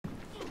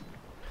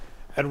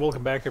And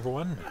welcome back,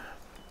 everyone.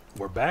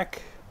 We're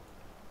back,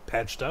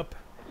 patched up.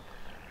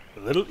 The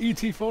little ET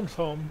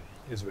phone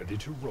is ready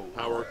to roll.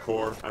 Power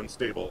core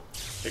unstable.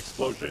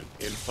 Explosion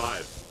in 5,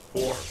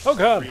 4. Oh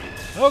god! 3.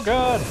 Oh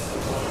god!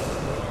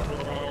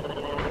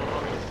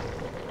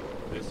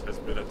 This has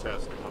been a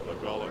test of the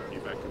Golem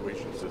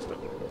evacuation system.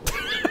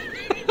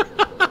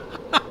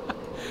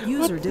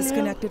 User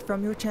disconnected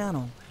from your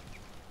channel.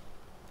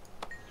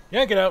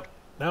 Yeah, get out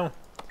now.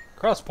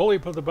 Cross pulley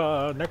of the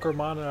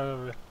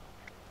Necromana.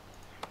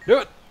 Do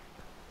it!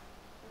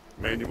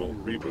 Manual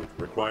reboot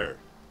required.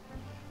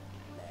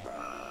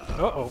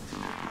 Uh-oh.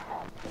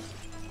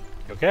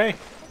 You okay?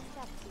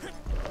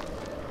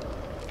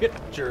 Get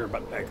your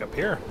butt back up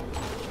here.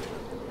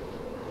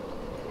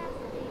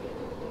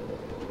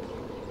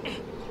 You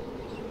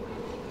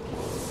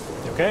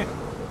okay?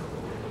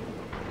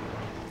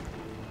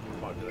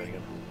 Come on, do that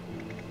again.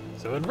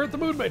 So invert the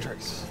mood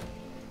matrix.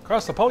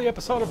 Cross the poly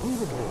episode of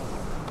Boobable.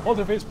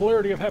 Multiface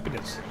polarity of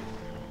happiness.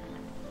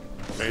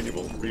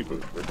 Manual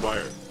reboot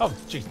required. Oh,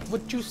 jeez,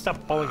 would you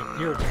stop bullying?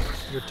 You're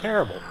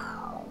terrible.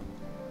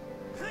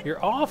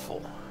 You're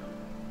awful.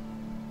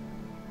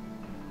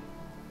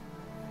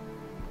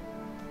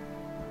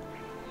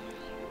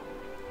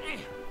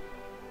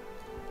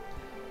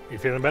 You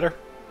feeling better?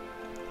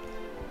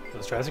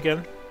 Let's try this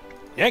again.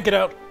 Yank it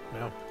out.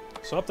 Now,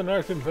 swap the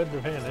knife in front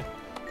of hand.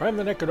 Prime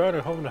the neck around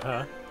at home,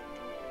 huh?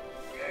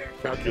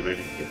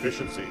 Calculating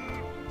efficiency.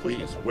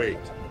 Please wait.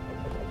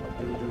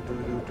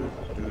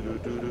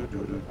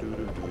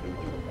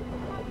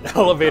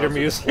 Elevator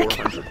music.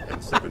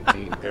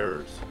 417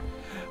 errors.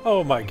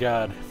 Oh my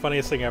god.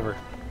 Funniest thing ever.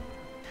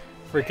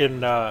 Freaking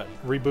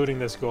rebooting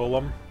this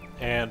golem,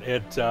 and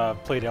it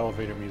played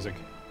elevator music.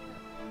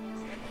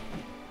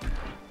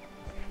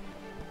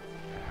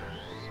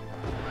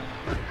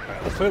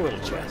 Alright, let's play a little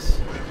chess.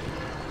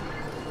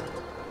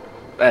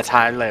 That's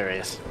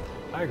hilarious.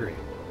 I agree.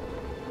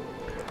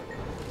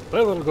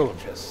 Play a little golem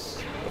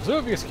chess.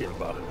 Observe your skill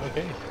bar.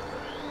 Okay.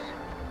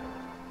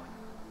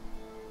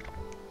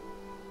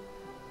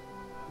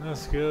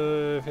 That's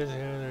good.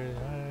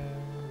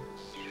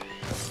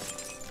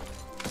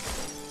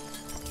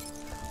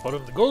 Order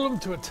the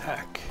golem to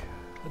attack.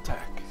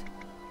 Attack.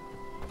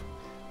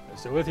 I'm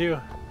still with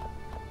you.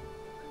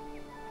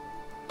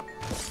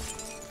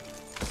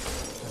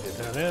 Get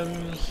that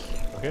in.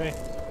 Okay.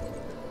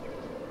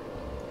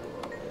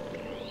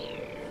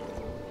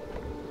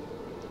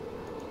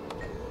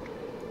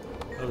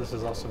 Oh, this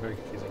is also very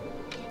confusing.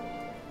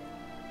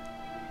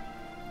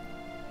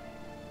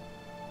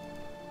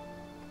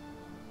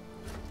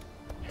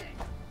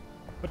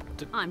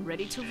 I'm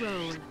ready to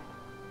roll.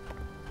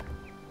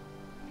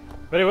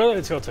 Very well,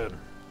 it's your turn.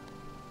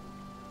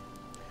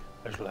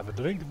 I shall have a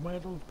drink of my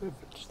adult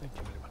beverage. Thank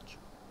you very much.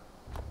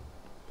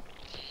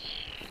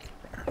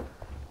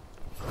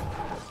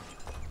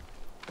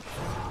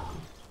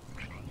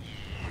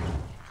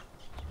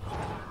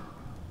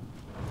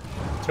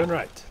 Turn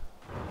right.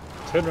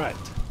 Turn right.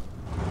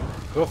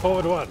 Go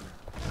forward 1.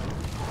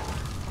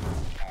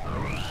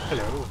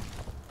 Hello.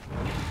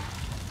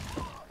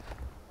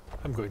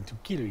 I'm going to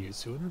kill you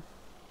soon.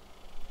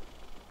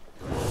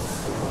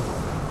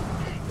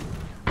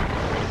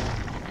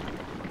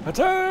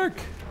 Attack!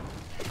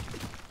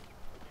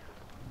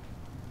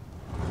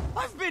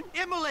 I've been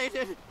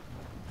immolated!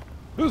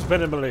 Who's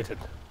been immolated?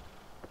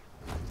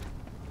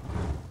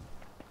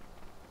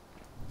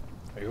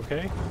 Are you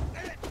okay?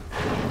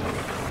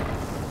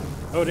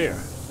 Oh dear.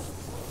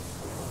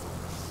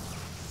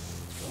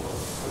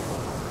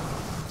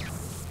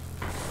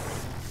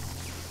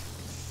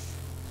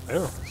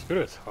 Oh,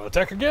 screw it. I'll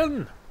attack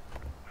again!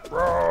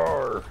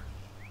 Roar!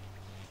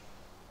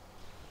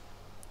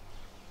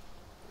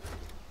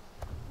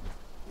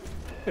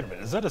 Wait a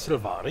minute, is that a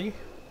Sylvari?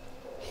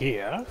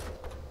 Here?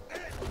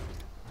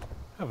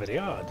 How very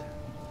odd.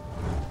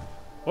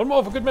 One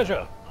more for good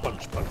measure.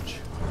 Punch,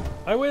 punch.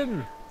 I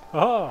win!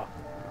 Aha!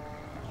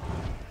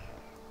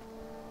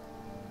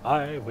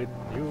 I win,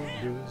 you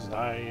lose,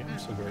 I am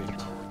so great.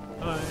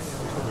 I am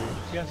so great,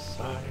 yes,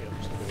 I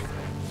am so great.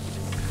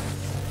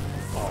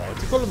 Oh,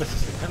 it's a golem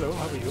assistant. Hello,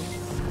 how are you?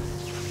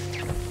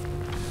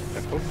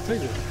 I've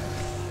completed.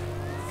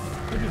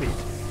 What do you need?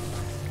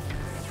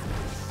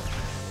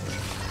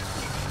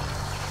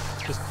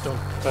 Just don't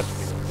touch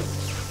me.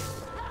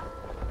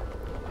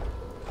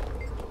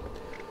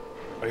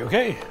 Are you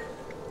okay?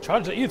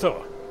 Charge the ether.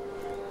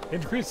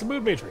 Increase the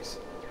mood matrix.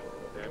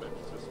 Damage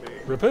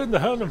sustained. Repair the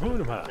hound of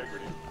Hoonamha.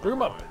 Bring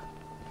him up.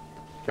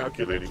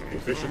 Calculating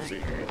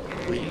efficiency.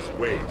 Please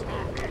wait.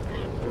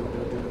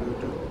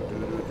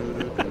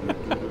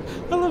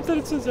 I love that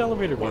it says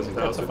elevator music.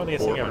 That's the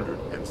funniest thing ever.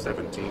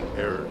 1,417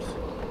 errors.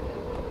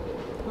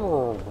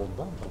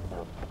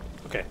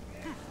 Okay.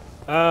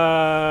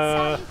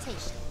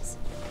 Salutations.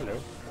 Hello.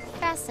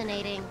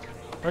 Fascinating.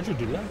 Why'd you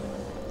do that?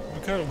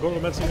 What kind of golem are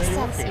you working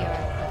on?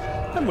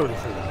 Excelsior. I'm moving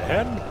through the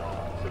head.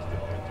 System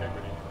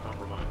integrity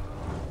compromised.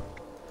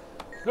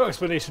 No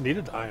explanation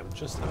needed. I am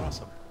just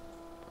awesome.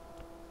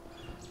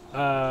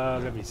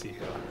 Let me see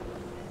here.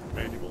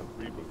 Manual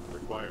reboot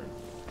required.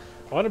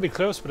 I want to be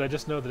close, but I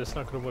just know that it's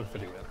not going to work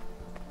very well.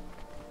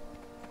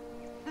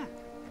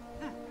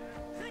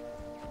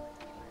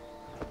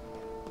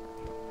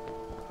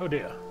 Oh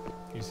dear,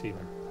 you seem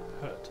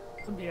hurt.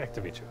 Let me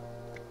activate you.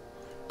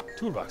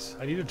 Toolbox.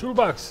 I need a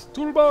toolbox.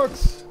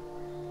 Toolbox.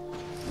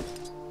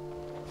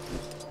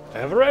 I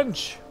have a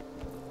wrench.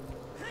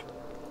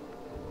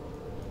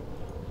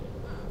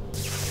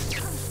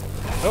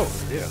 Oh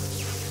dear.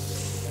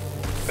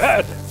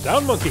 Bad.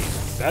 Down, monkey.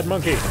 Bad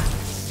monkey.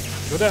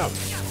 Go down.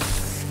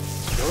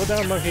 Go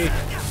down, monkey.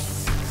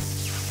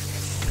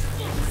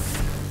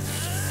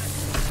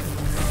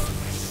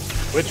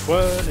 Which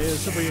one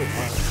is the real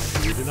one?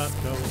 You do not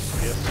know.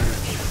 Yes, you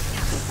do.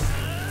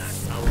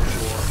 Power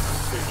core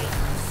stable.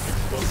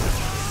 Explosive.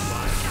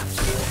 5,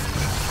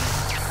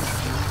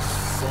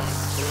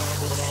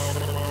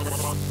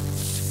 4,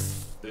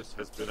 3. This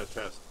has been a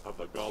test of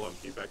the Golem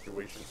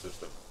evacuation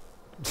system.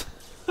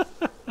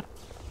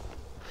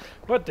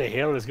 What the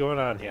hell is going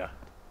on here?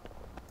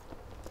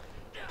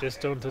 Just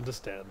don't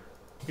understand.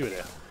 You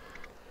there.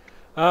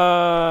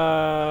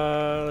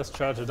 Let's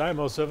charge the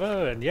Dymo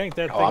server and yank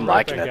that thing I'm right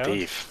liking back that out.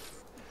 beef.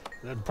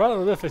 Then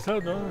probably lift it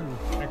out and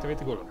activate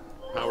the golem.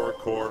 Power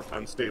core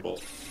unstable.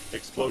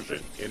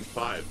 Explosion in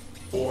 5,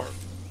 4,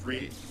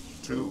 3,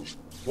 2,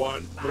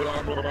 1.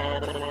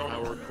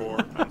 Power core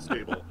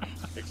unstable.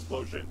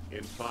 Explosion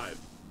in 5,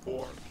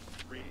 4,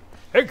 3.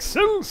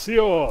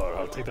 Excelsior!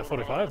 I'll take the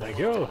 45, thank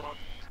you.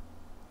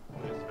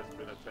 This has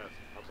been a test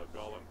of the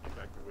Golem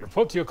evacuation.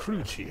 Report to your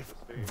crew chief.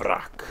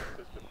 Vrak.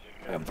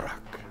 Vrak.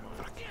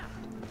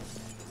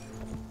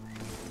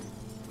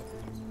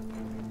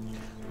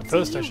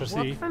 First, I shall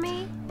see.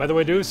 By the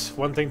way, Deuce,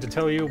 one thing to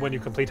tell you: when you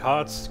complete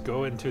hearts,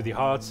 go into the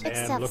hearts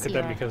and look at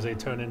them because they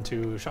turn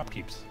into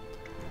shopkeeps.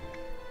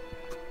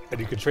 And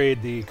you can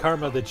trade the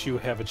karma that you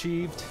have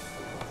achieved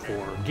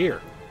for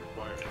gear.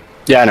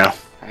 Yeah, I know.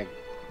 I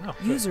Oh,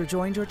 User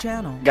joined your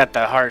channel. got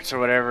the hearts or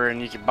whatever,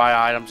 and you can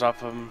buy items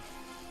off of them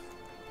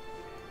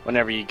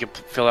whenever you can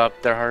fill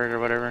out their heart or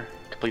whatever.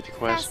 Complete the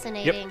quest.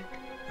 Fascinating.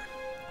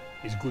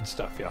 it's good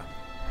stuff, yeah.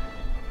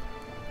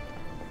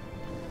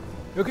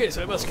 Okay,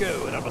 so I must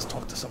go and I must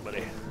talk to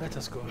somebody. Let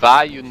us go.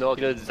 Why you not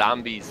kill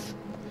zombies?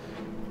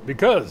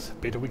 Because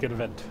beta weekend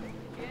event.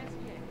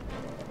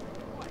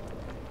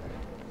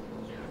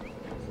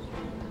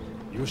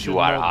 You should You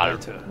are know all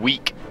better.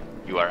 weak.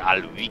 You are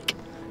all weak.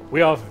 We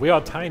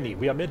are tiny.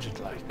 We are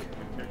midget-like.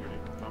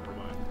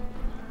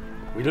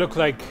 We look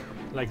like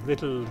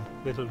little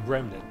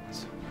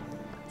gremlins,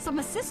 Some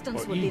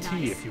assistance or would be ET,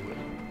 nice. if you will.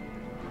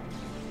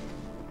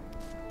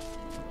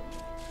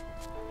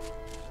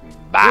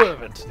 Bah.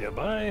 Event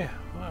nearby.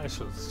 Well, I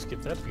shall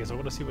skip that because I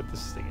want to see what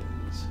this thing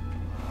is.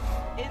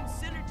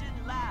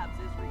 Insynergen Labs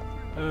is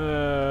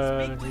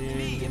recruiting. Speak with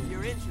me if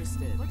you're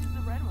interested. What does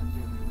the red one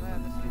do?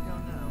 This we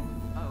don't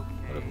know.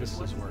 Okay. What if this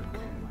does work?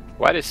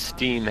 Why does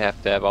Steam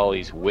have to have all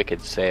these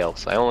wicked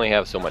sales? I only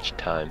have so much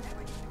time.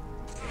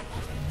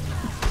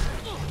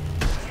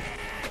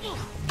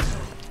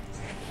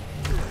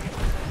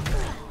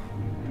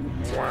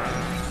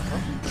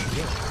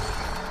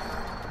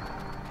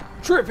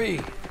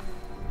 Trippy!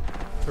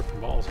 Tripping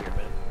balls here,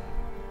 man.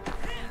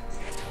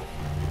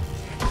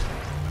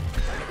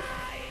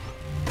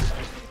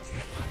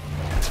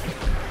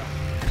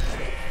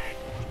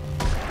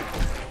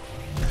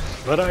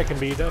 But I can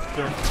beat up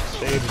the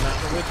stage, not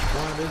know which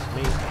one is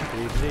me.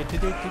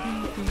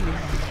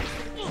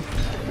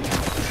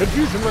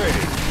 Confusion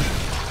rating!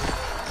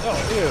 Oh,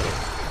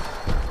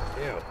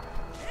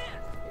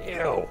 ew. Ew.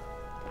 Ew.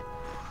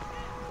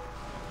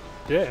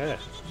 Yeah.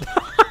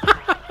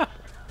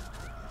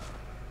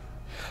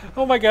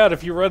 Oh my god,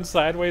 if you run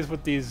sideways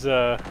with these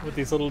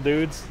little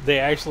dudes, they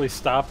actually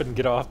stop and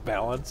get off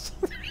balance.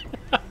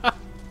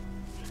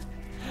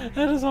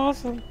 That is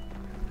awesome.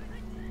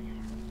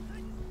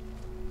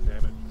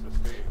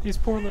 These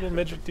poor little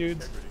midget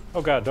dudes.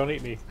 Oh god, don't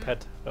eat me,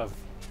 pet of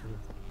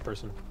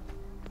person.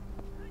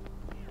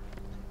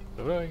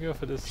 So where do I go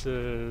for this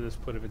this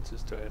point of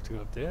interest? Do I have to go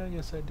up there?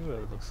 Yes I do,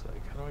 it looks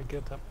like. How do I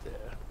get up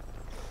there?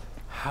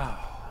 How?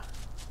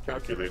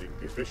 Calculating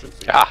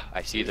efficiency. Ah,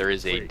 I see there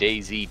is a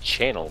DayZ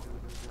channel.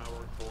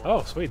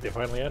 Oh, sweet, they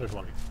finally added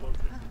one.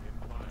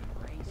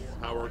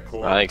 Power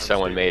core I think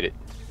someone made it.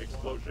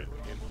 Explosion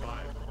in 5,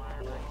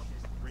 4,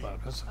 3. Wow,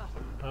 that's-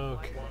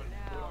 okay.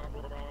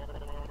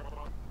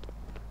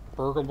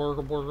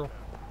 Burgle.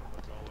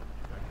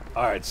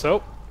 Alright,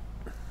 so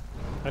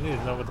I need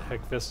to know what the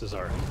heck vistas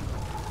are.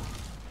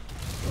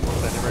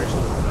 I never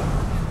actually looked up.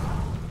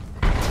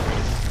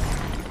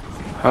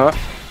 Huh?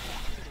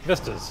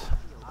 Vistas.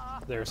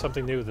 They're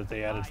something new that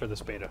they added for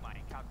this beta.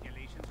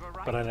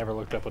 But I never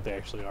looked up what they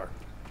actually are.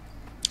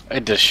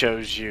 It just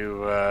shows you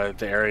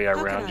the area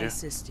How around can I you.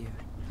 assist you?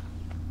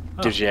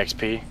 Gives you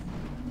XP.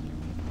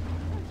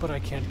 But I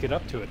can't get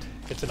up to it.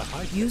 It's in a high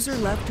place. User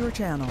left your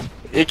channel.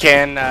 You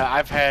can.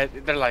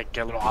 They're like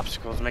little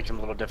obstacles, make them a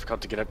little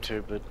difficult to get up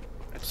to, but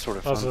it's sort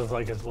of fun. Also, it's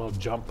like a little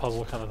jump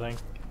puzzle kind of thing.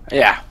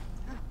 Yeah.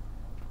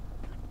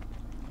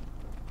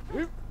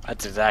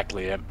 That's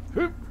exactly it.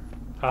 Hoop!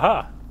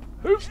 Haha!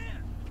 Hoop!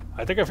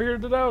 I think I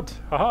figured it out!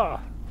 Haha!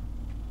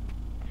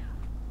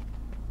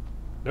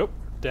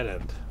 Dead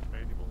end.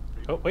 Manual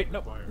Oh, wait, no,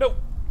 required. no!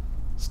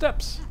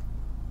 Steps!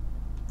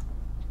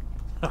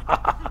 Da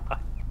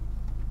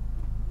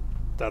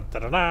da da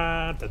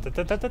da da da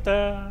da da da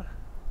da.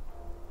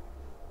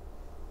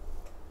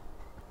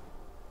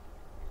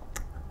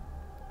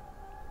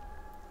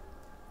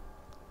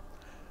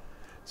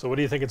 So what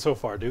are you thinking so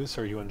far, Deuce?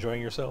 Are you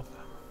enjoying yourself?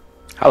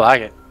 I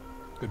like it.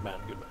 Good man,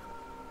 good man.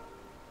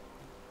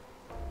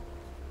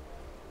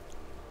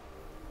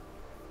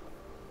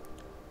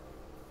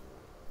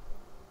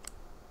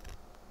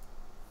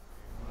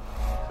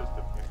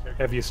 System integrity.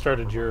 Have you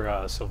started your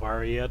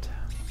Sylvari yet?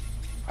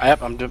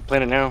 Yep, I'm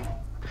playing it now.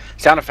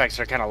 Sound effects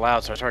are kind of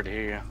loud, so it's hard to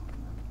hear you.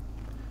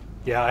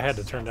 Yeah, I had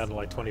to turn down to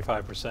like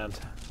 25%.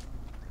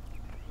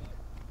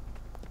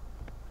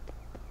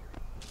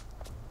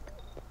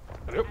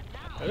 Hello.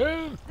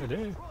 Hello.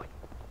 Hello.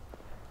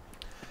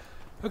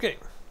 Okay.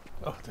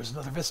 Oh, there's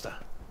another vista.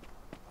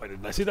 Why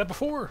didn't I see that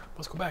before?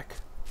 Let's go back.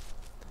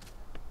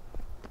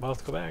 Well,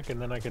 let's go back,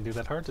 and then I can do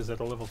that heart. Is that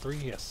a level 3?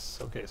 Yes.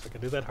 Okay, so I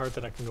can do that heart,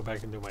 then I can go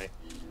back and do my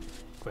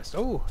quest.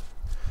 Oh!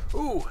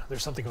 Ooh,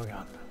 there's something going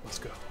on. Let's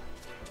go.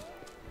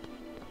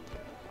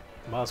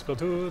 Must go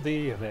to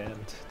the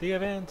event. The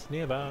event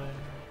nearby.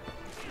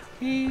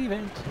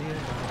 Event nearby.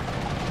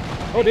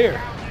 Oh dear!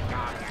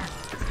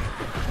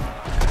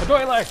 A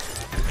Doilak!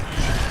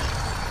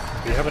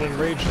 We have an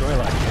enraged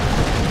Doilak.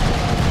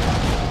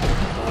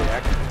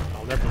 Doilak.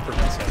 I'll never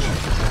forget that.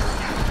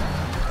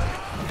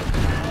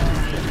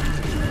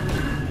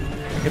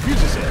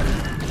 Confuse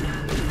yourself.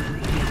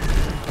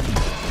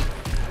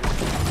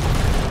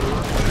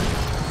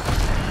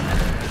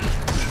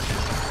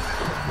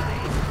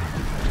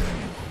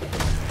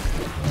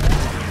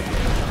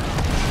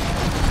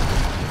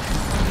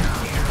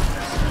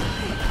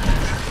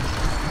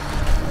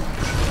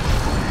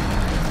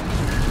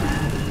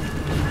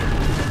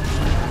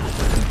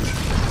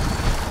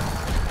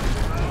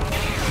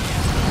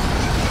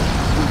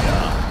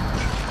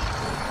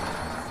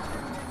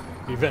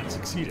 Event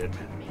succeeded.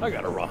 I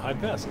got a rawhide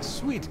pass.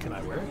 Sweet, can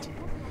I wear it?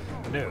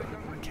 No,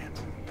 I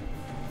can't.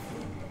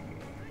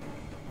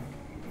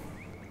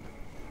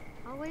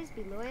 Always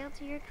be loyal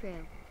to your crew.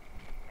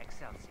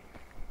 Excelsior.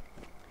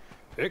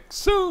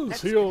 Let's continue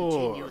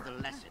Excelsior! the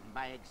lesson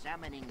by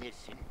examining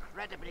this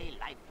incredibly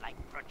lifelike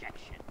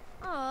projection.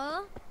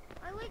 Aw,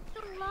 I like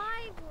the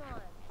live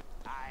one.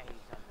 Eyes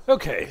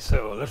Okay,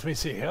 so let me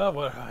see here.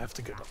 Well, I have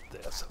to get up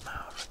there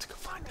somehow. I have to go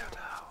find out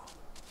how.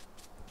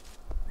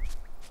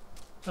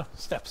 Oh,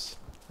 steps.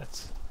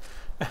 That's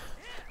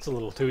it's a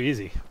little too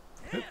easy.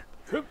 Hup,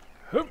 hup,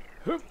 hup,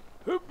 hup,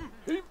 hup,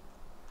 heep,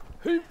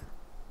 heep,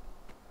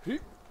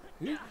 heep,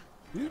 heep,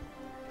 heep.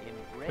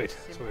 Wait,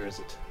 so where is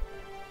it?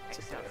 It's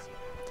up there.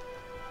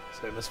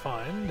 So I must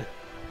find.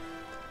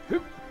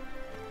 Hoop,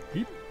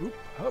 heep, hoop,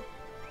 hop.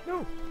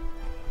 No.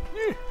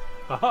 Eh.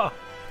 Haha.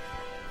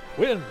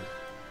 Win.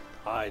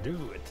 I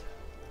do it.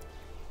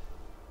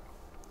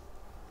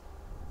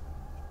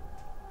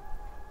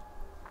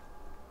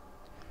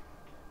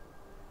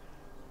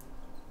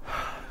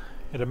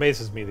 It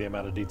amazes me the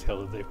amount of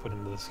detail that they've put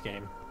into this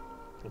game.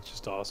 It's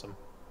just awesome.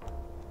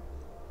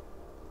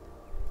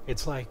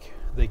 It's like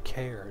they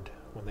cared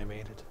when they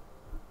made it.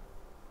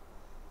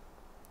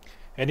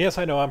 And yes,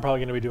 I know I'm probably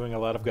going to be doing a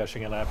lot of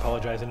gushing, and I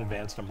apologize in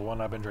advance. Number one,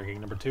 I've been drinking.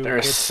 Number two, There are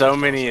it's so just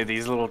many awesome. of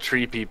these little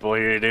tree people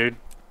here, dude.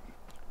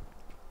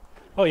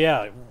 Oh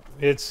yeah,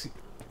 it's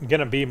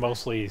gonna be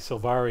mostly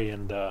Sylvari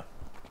and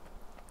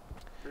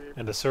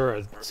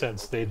Asura,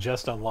 since they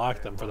just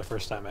unlocked them for the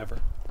first time ever.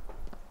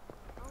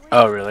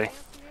 Oh, really?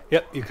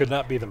 Yep, you could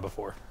not beat them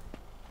before.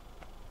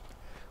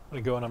 I'm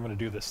gonna go and I'm gonna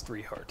do this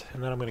 3 heart,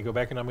 and then I'm gonna go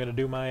back and I'm gonna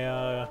do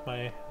my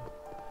my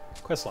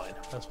quest line.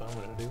 That's what I'm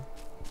gonna do.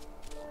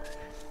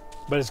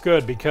 But it's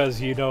good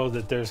because you know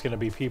that there's gonna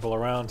be people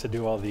around to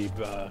do all the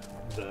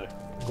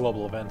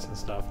global events and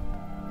stuff.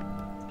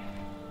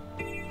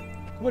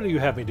 What do you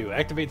have me do?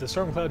 Activate the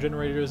storm cloud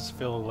generators,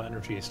 fill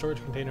energy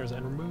storage containers,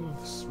 and remove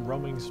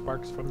roaming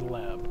sparks from the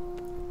lab.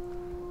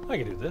 I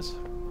can do this.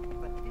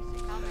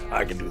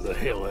 I can do the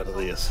hell out of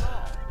this. The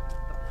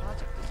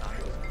project design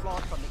was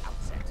flawed from the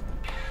outset.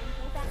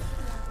 Go back to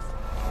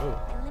the Oh.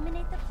 outset.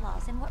 Eliminate the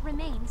flaws, and what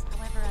remains,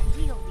 however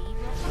unwieldy,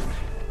 will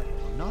function. But it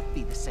will not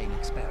be the same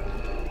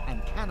experiment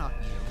and cannot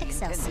yield the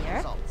intended Excelsior.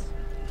 results.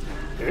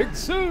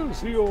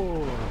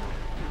 Excelsior!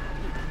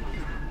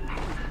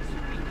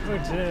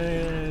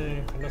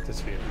 Conduct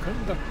this field.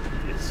 Conduct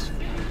this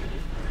field.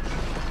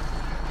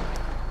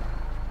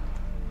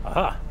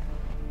 Aha!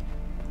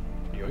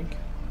 Yoink.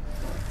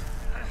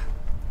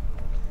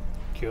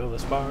 Kill the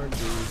spark,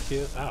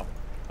 kill. Ow.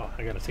 Oh,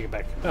 I gotta take it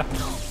back.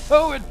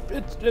 Oh,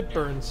 it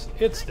burns.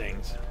 It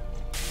stings.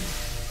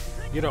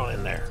 Get on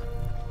in there.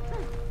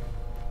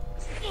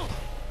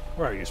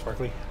 Where are you,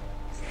 Sparkly?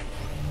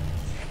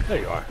 There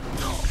you are.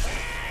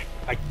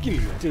 I kill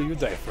you until you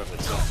die from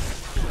it, so.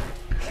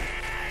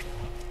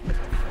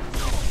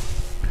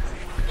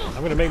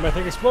 I'm gonna make my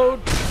thing explode.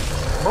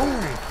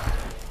 Boom!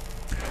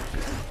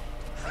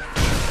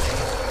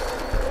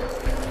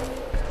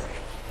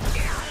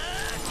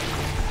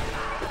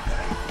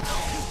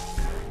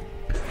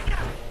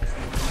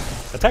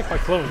 Attack by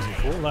clones, you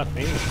fool, not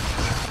me.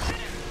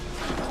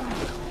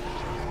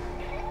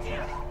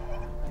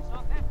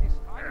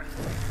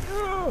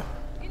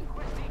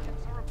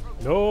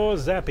 No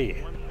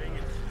zappy.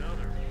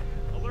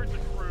 Alert the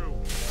crew.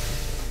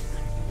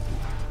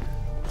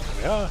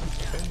 Yeah,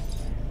 okay.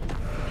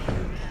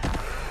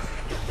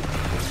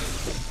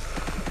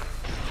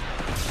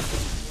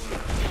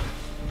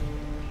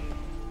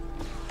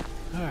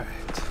 Alright.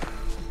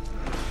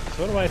 So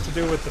what do I have to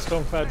do with the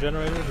storm cloud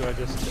generator? Do I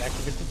just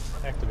activate it?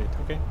 Activate,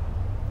 okay.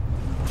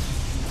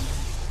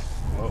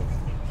 Whoa.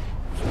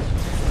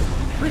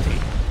 Pretty.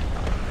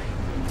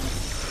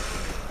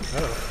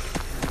 Oh.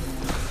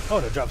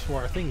 Oh, to drop some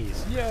more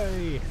thingies.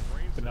 Yay!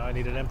 But now I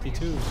need an empty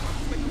tube.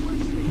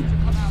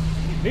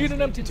 Need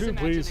an empty tube,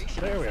 please.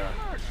 There we are.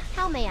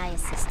 How may I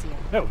assist you?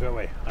 No, go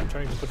away. I'm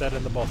trying to put that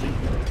in the ball thing.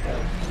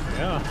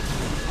 Yeah.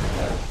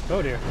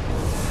 Oh dear.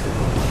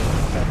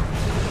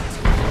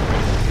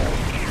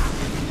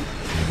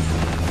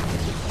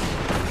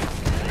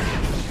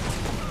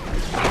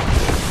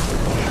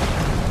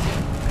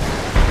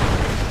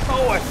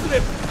 Oh, I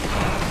flipped!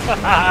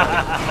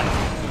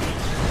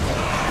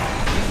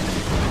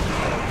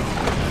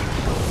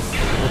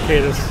 Okay,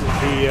 this is the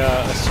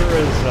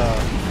Asura's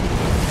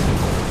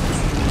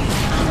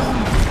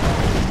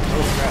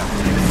oh crap.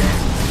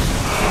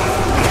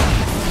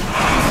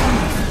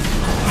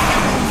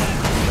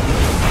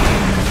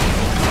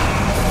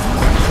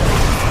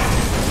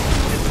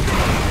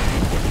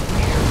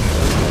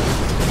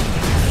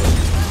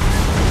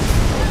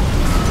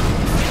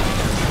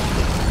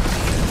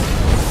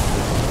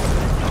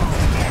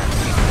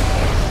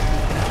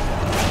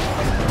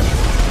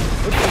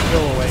 Put the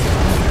kill away.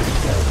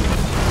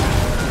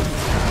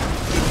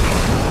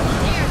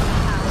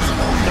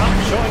 Stop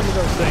showing me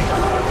those things.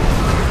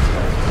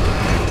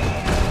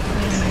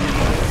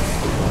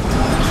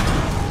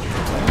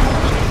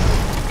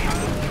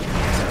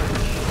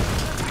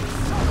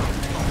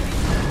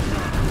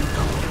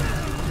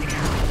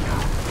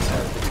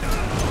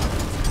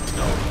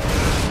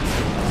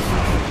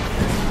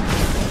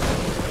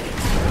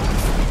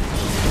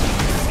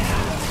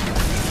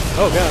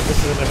 Oh god, this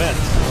is an event.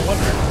 No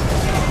wonder.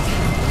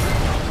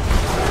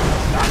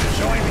 Stop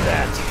showing me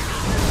that.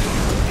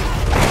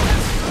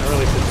 I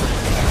really should.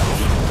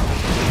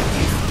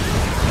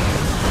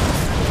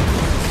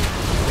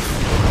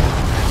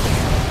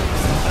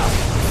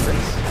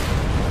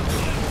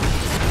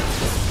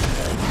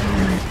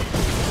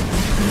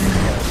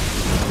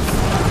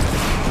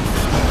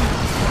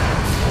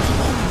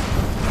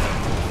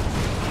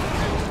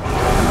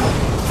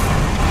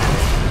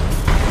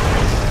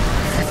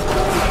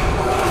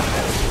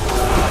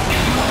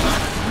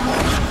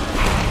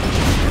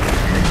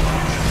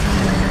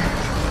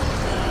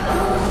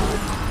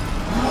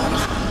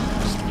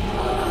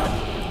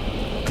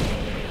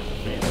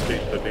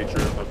 State the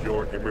nature of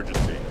your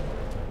emergency.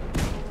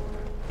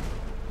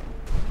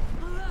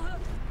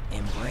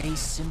 Embrace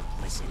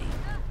simplicity.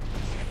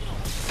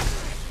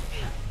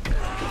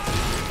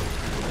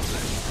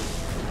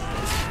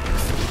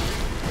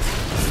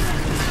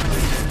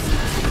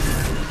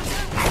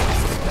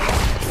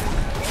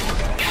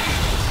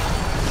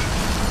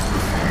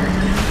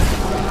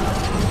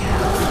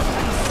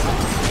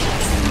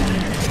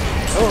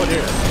 Oh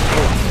dear.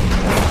 Oh.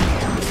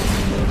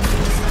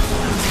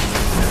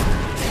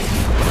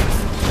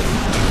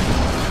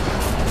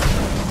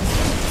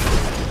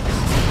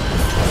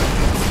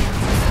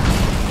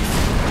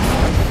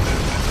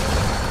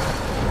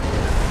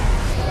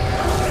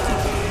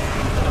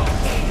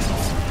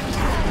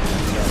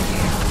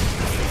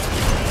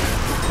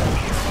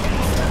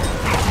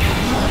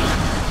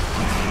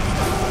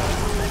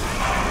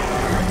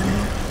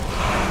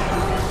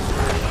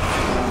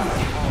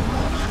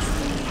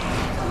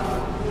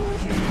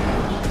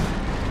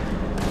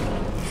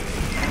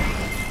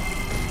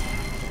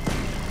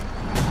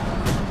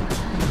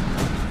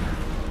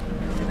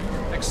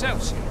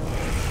 Excelsior.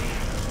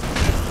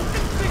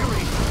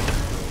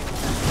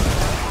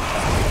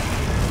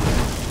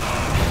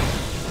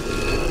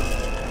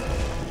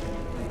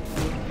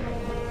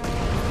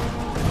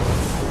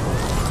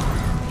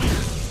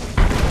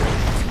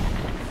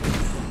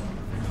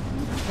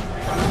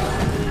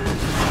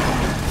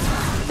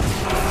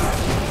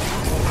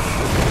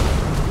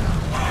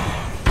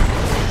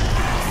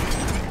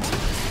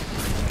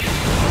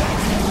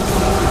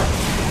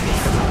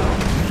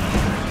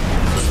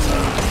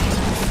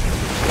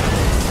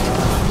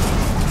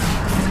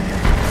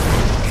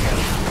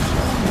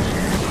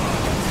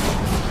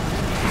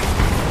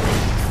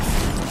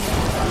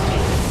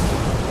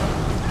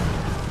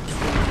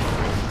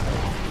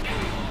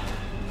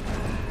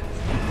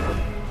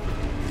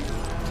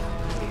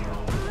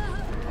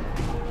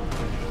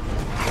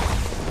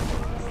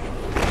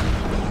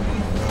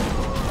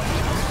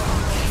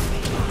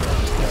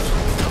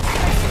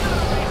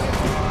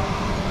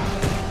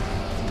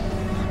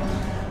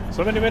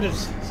 So many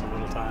minutes, so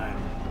little time.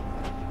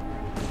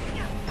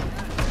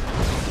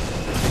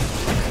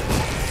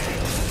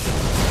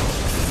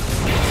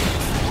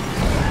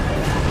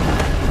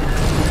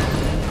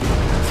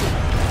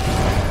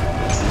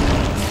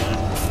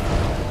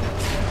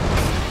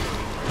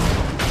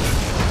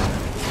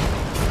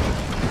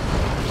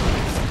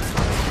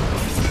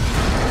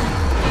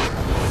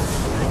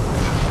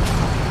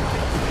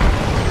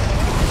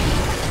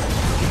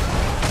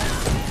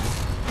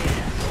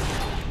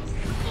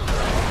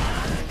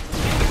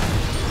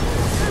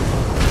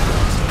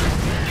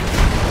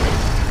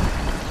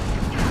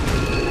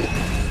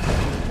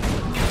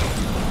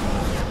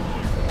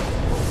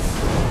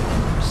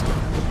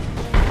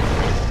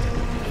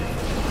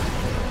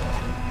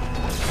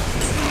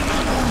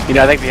 You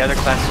know, I think the other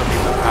classes will be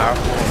more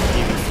powerful in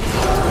PvP,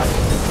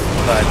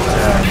 but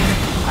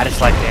I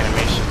just like the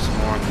animations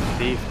more on the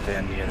thief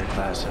than the other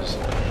classes.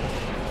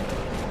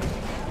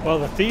 Well,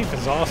 the thief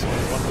is awesome in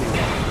 1v1.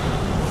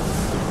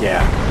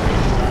 Yeah.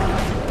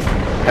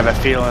 I have a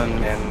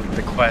feeling in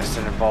the quest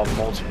that involve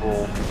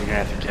multiple, you're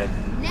gonna have to get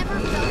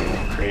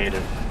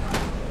creative.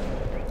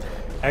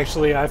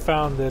 Actually, I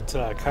found that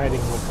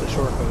kiting with the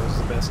short bow is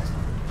the best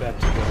bet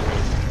to go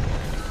with.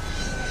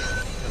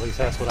 At least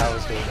that's what I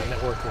was doing, and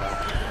it worked well.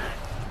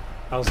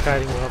 I was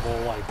kiting level,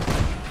 like,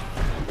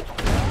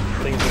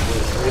 things that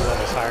were 3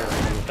 levels higher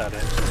than me with that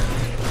engine.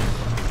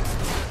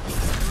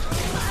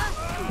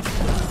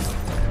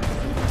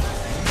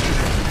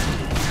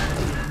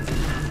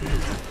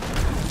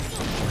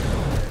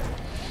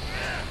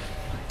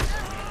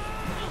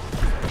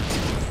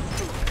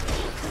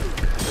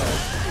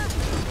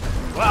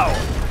 Wow!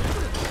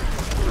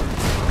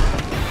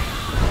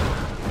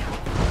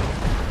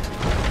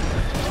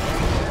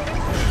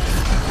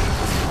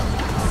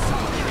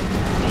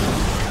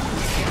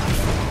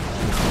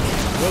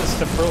 What's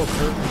the pearl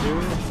curtain do?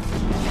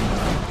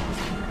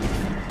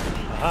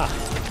 Aha!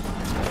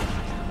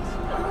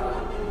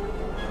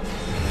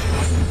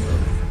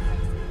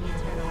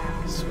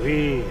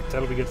 Sweet!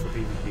 That'll be good for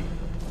PvP.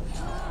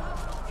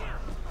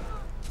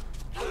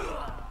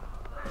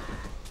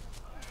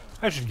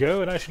 I should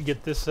go and I should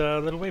get this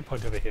little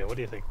waypoint over here. What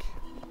do you think?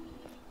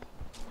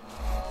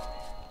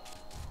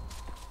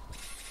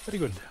 Very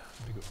good.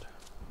 Very good.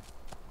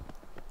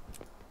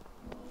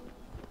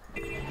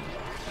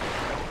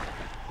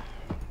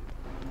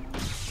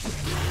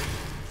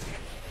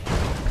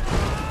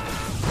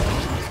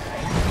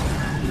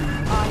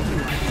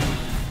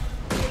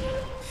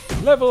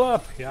 Level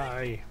up!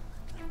 Yay!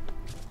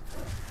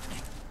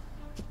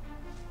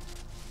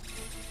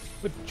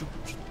 Would you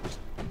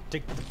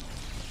take the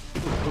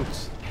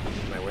boots?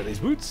 Can I wear these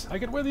boots? I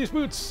can wear these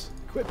boots!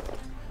 Equip!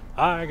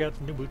 I got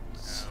new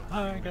boots.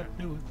 I got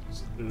new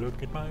boots.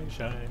 Look at my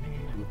shiny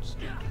boots.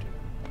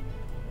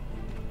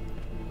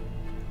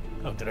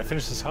 Oh, did I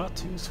finish this hot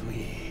too?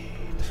 Sweet.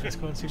 Let's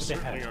go and see what they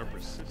have.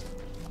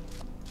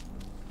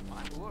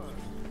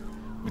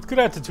 With good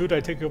attitude, I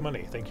take your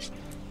money. Thank you.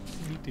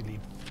 Delete, delete.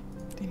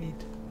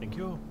 Delete. Thank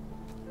you.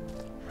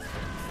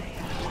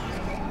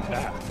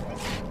 Ah.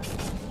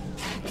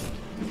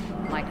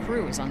 My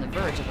crew is on the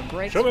verge of a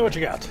break. Show me what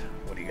you got.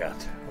 What do you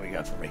got? What do you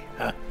got for me?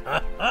 Huh?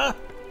 Huh? Huh?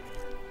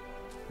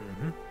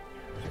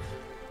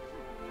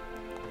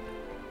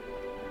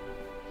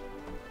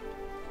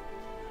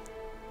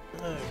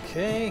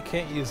 Okay,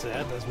 can't use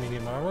that. That's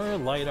medium armor.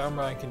 Light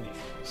armor I can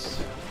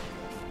use.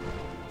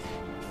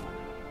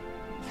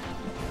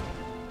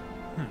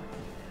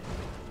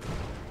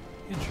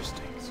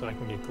 Interesting. So I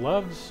can get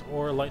gloves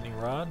or lightning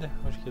rod,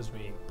 which gives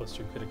me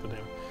 +2 critical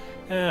damage.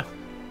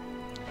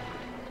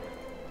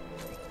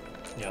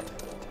 Yeah, I'll take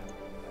that.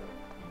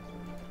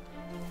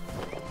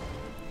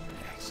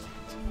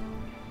 Excellent.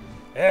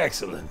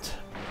 Excellent.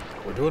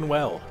 We're doing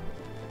well.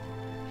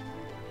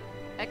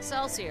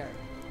 Excelsior.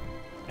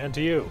 And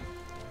to you.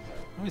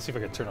 Let me see if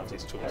I can turn off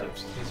these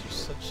tooltips. These are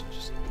such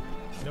just...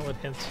 You know what?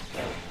 Hint.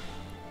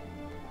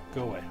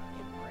 Go away.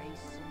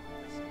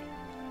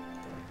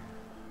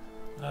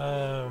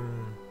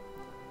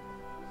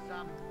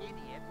 Some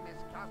idiot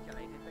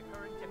miscalculated the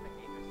current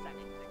indicator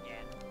settings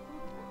again.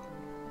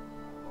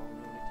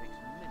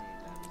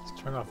 Let's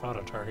turn off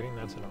auto targeting.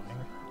 That's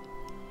annoying.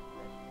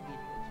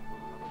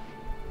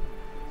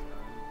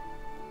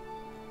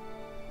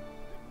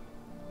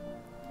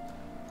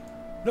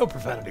 No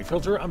profanity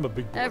filter. I'm a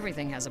big boy.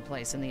 Everything has a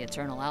place in the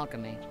eternal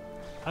alchemy.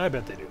 I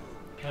bet they do.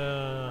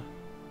 I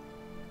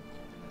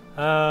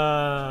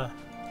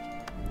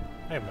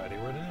have no idea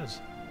where it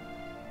is.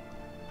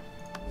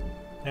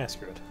 Eh,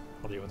 screw it.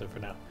 I'll deal with it for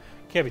now.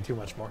 Can't be too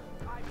much more.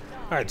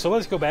 Alright, so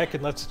let's go back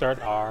and let's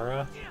start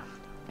our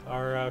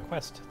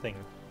quest thing.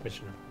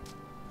 Mission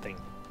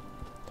thing.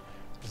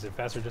 Is it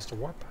faster just to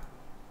warp?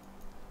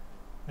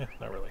 Eh,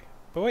 not really.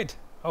 But wait!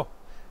 Oh,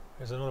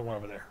 there's another one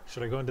over there.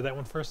 Should I go and do that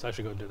one first? I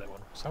should go and do that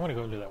one. So I'm going to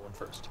go and do that one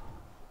first.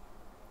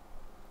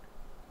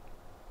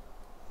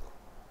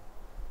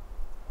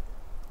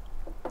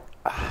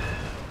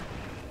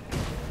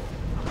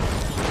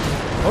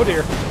 Oh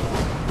dear!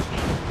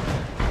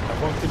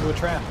 I've walked into a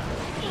trap.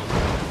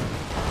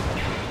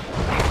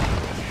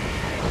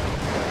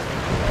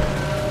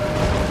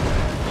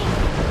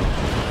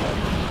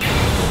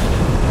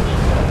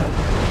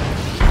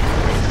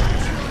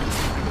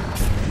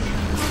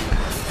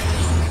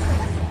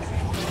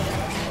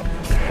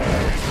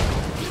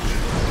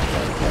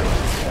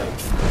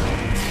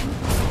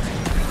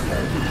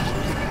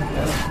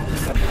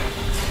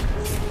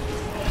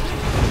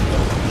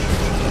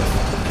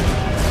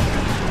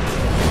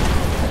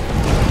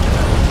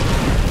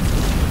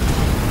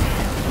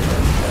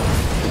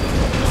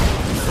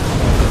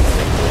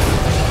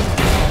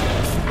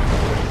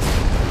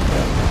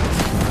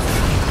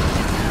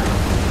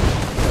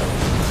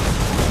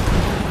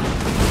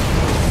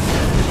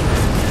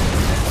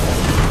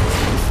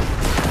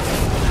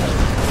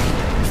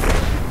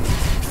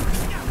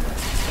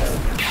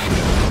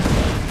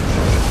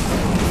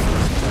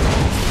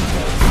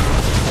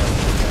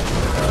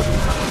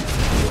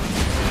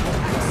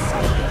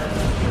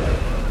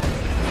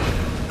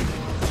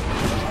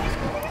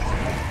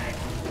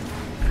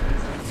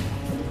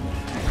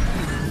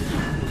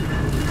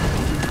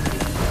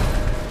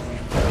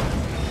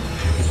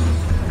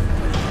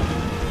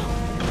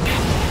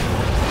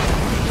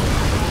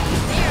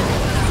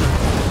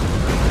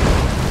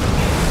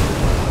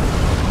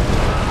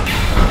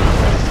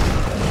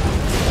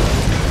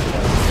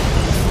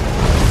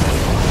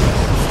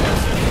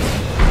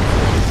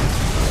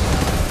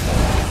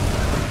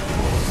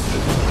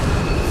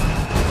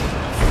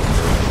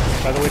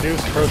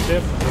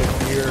 ship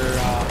if you're...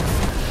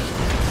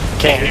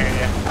 Can't hear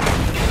you.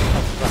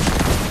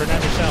 Turn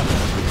down your sound.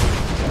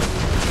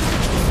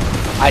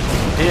 I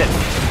did,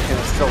 and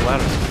it's still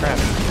loud as crap.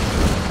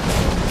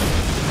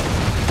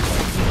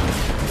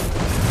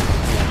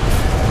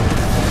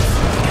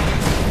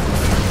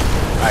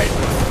 Alright,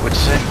 what'd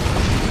you say?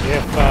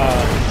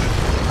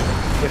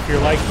 If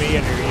you're like me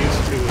and you're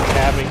used to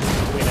tabbing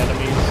between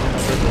enemies in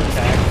order to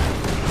attack,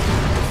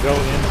 go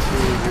into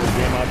your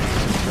game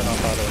options and turn off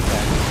auto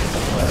attack.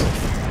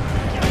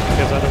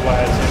 Because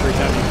otherwise, every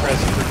time you press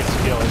a freaking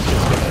skill, it's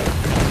just gonna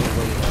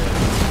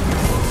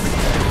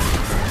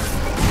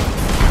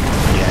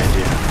Yeah, I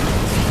do.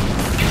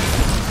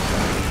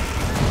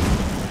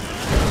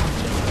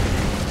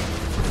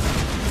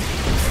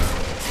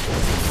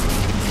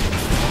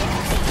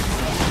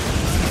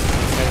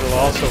 And it'll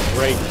also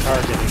break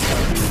target if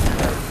you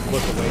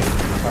look away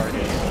from the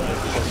target as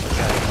opposed to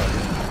attack target.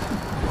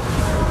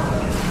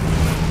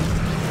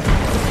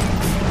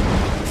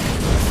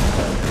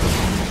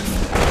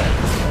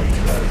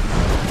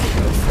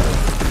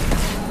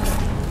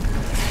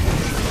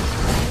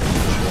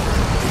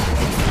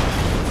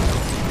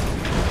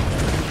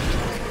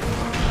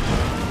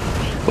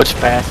 What's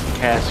fast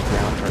cast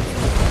ground target?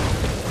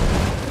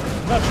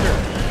 I'm not sure.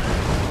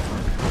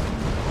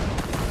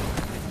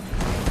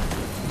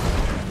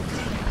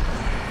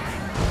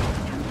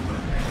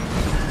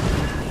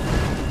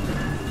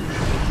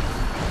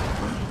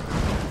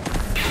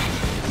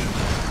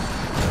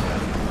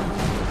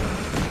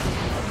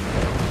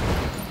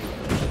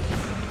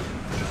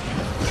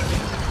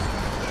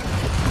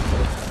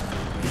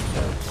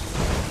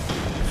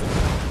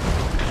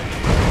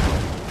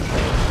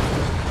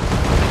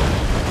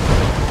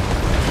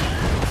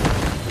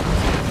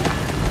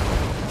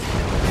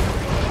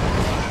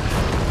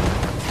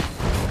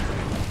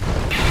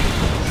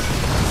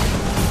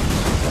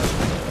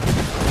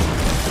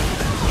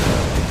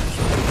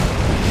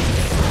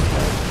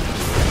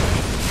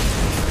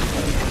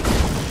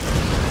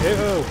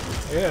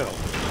 Ew.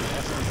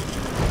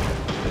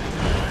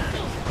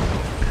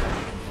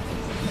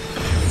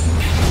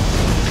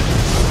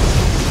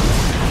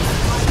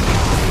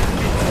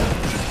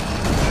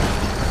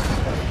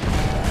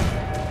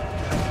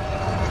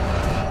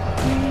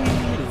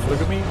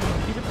 Look at me,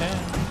 keep it down.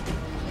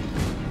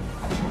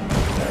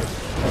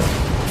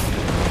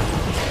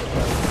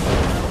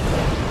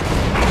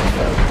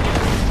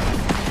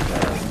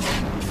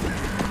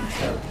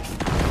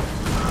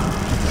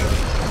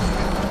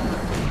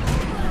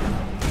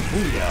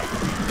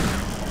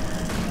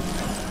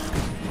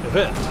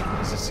 Event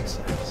is a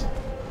success.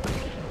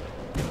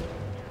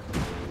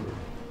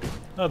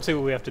 Let's see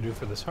what we have to do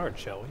for this heart,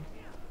 shall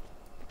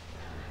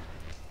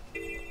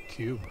we?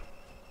 Cube.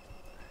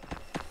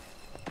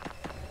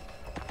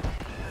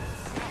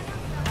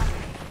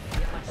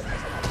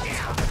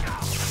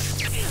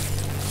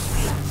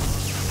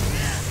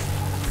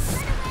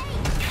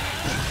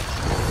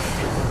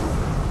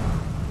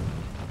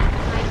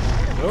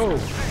 Oh.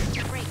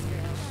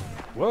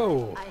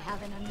 Whoa. I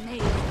have an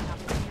amazing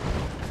opportunity.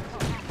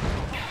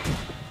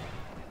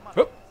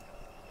 Oh.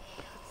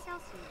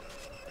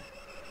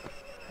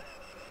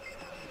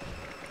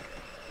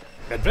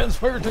 Advanced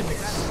fire techniques.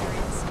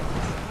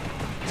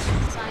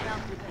 Sign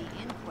up with the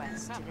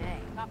inquest today.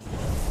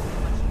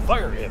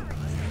 Fire him.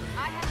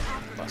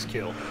 Last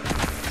kill.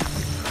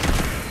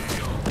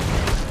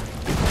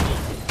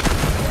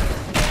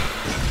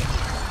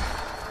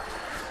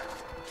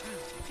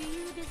 Do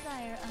you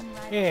desire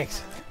unrivaled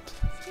Excellent.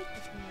 power? Speak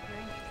with me if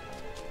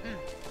you're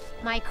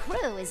interested. My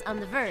crew is on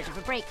the verge of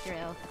a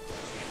breakthrough.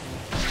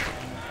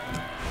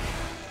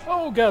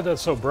 Oh god,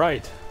 that's so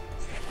bright.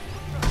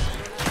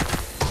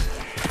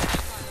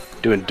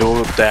 Doing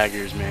dual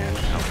daggers, man.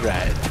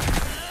 Alright.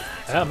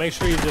 Yeah, make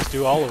sure you just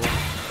do all of them.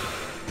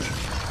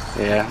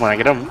 Yeah, when I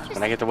get them,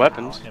 when I get the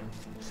weapons.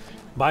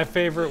 My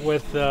favorite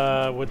with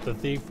the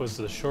thief was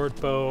the short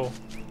bow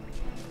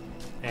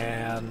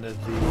and the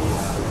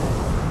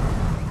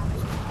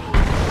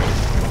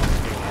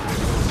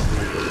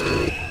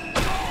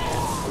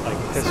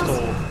like pistol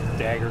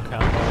dagger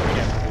combo. I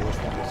can't remember which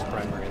one was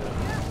primary though.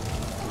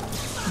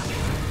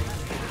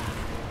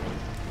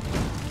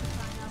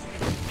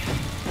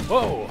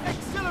 Whoa!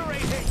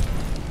 Accelerating!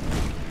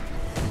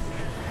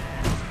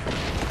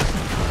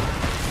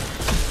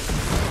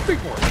 Big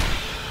one!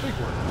 Big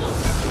one!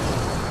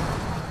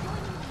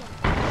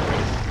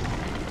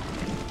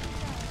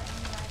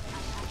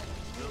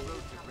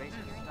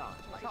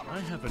 I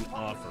have an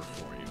offer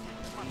for you.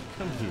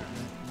 Come here.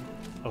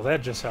 Oh,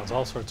 that just sounds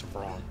all sorts of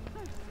wrong.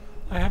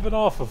 I have an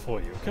offer for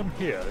you. Come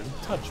here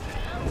and touch me.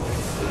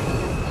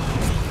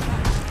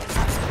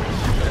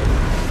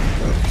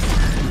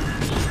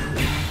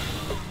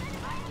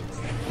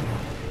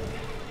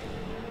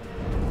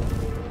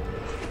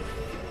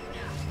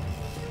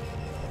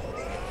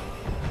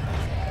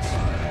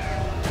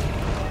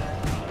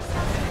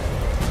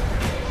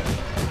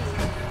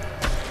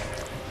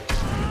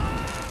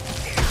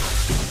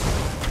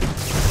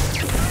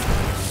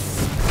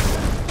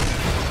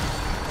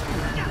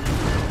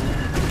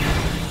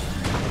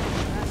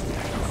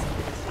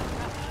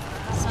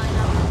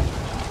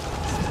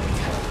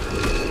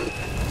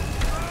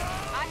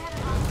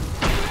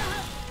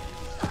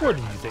 Where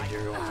do you think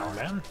you're going, old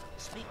man?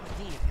 Speak with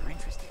me if you're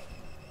interested.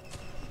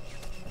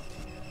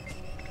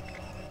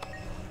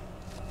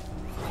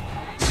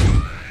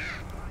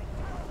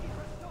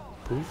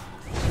 Poof.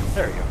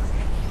 There you go.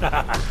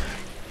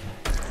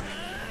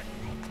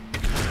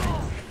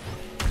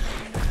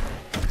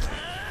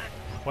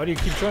 Why do you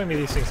keep showing me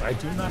these things? I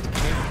do not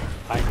care.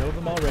 I know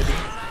them already.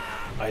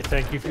 I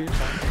thank you for your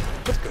time.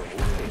 Let's go.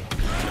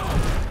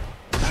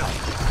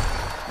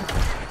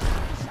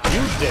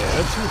 You dare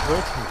to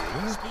hurt me?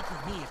 Speak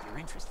with me if you're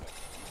interested.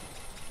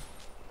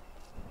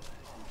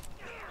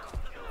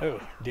 Oh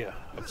dear,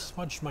 I've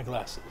smudged my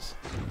glasses.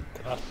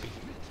 Cannot be.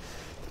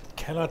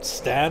 Cannot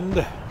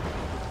stand.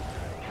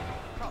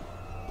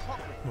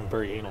 I'm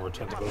very anal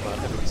retentive about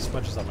having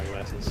smudges on my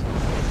glasses.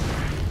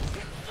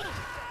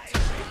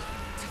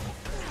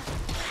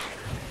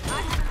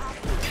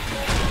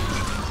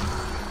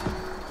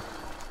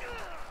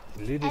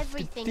 Everything has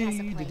a place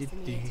in the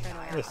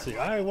eternal Let's see,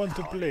 I want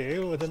to play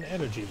with an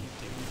energy.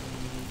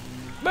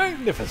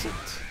 Magnificent!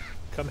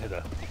 Come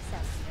hither.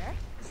 Excelsior.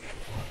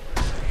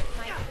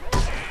 My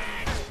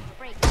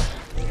break.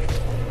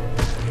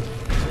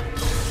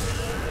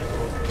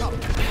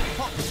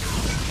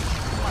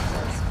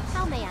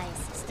 How may I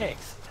assist?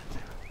 Excellent.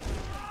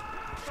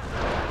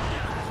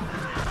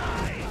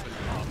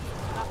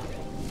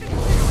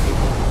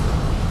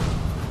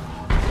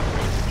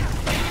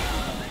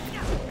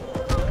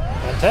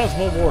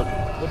 Phantasmal Warden,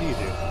 what do you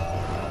do?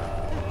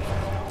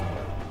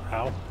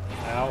 Ow.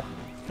 Ow.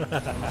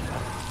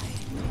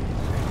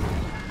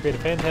 Create a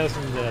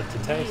phantasm that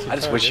detects I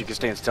just wish you could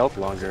stay in stealth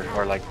longer,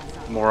 or like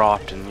more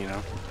often, you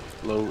know,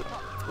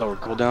 lower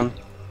cooldown.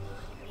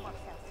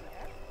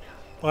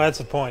 Well, that's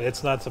the point.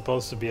 It's not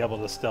supposed to be able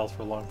to stealth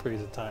for long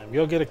periods of time.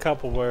 You'll get a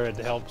couple where it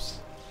helps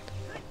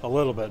a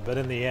little bit, but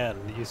in the end,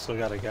 you still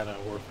got to kind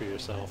of work for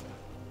yourself.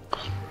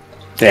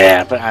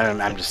 Yeah, but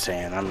I'm just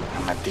saying, I'm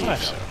a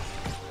thief. So.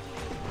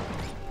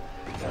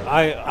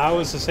 I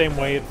was the same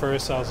way at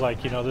first. I was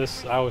like, you know,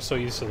 this. I was so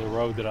used to the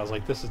rogue that I was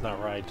like, this is not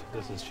right.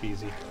 This is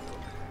cheesy.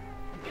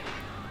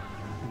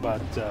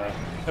 But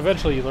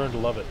eventually, you learn to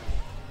love it.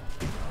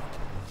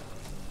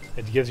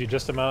 It gives you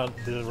just the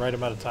right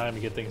amount of time to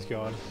get things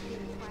going.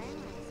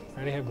 I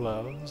already have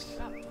gloves.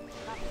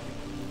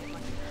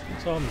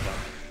 So I'm done.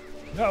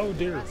 Oh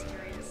dear.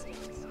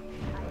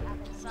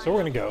 So we're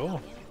gonna go,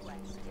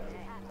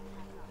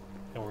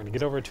 and we're gonna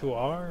get over to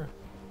our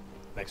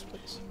next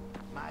place.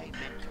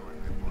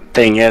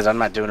 Thing is, I'm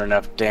not doing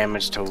enough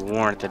damage to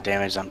warrant the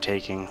damage I'm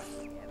taking.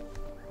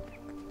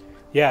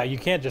 Yeah, you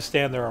can't just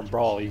stand there and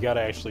brawl. You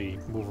gotta actually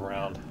move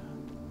around.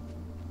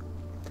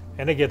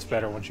 And it gets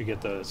better once you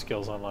get the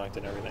skills unlocked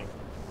and everything.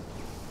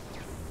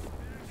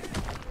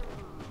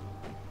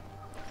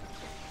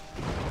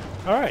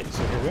 Alright,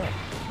 so here we are.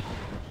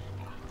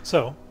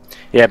 So.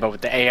 Yeah, but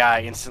with the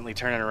AI instantly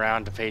turning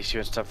around to face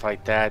you and stuff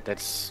like that,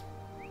 that's,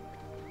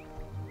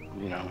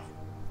 you know,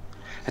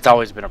 it's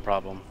always been a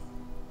problem.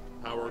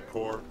 Power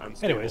core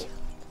unstable. Anyways,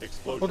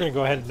 Explosion. we're going to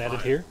go ahead and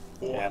edit here.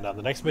 4, And on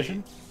the next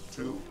mission.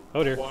 2,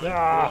 Oh dear. 1.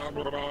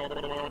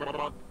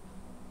 Ah!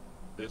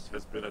 This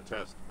has been a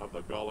test of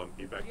the Golem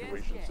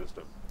evacuation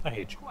system. I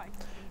hate you.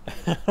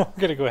 We're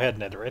going to go ahead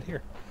and end it right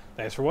here.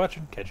 Thanks for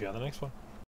watching. Catch you on the next one.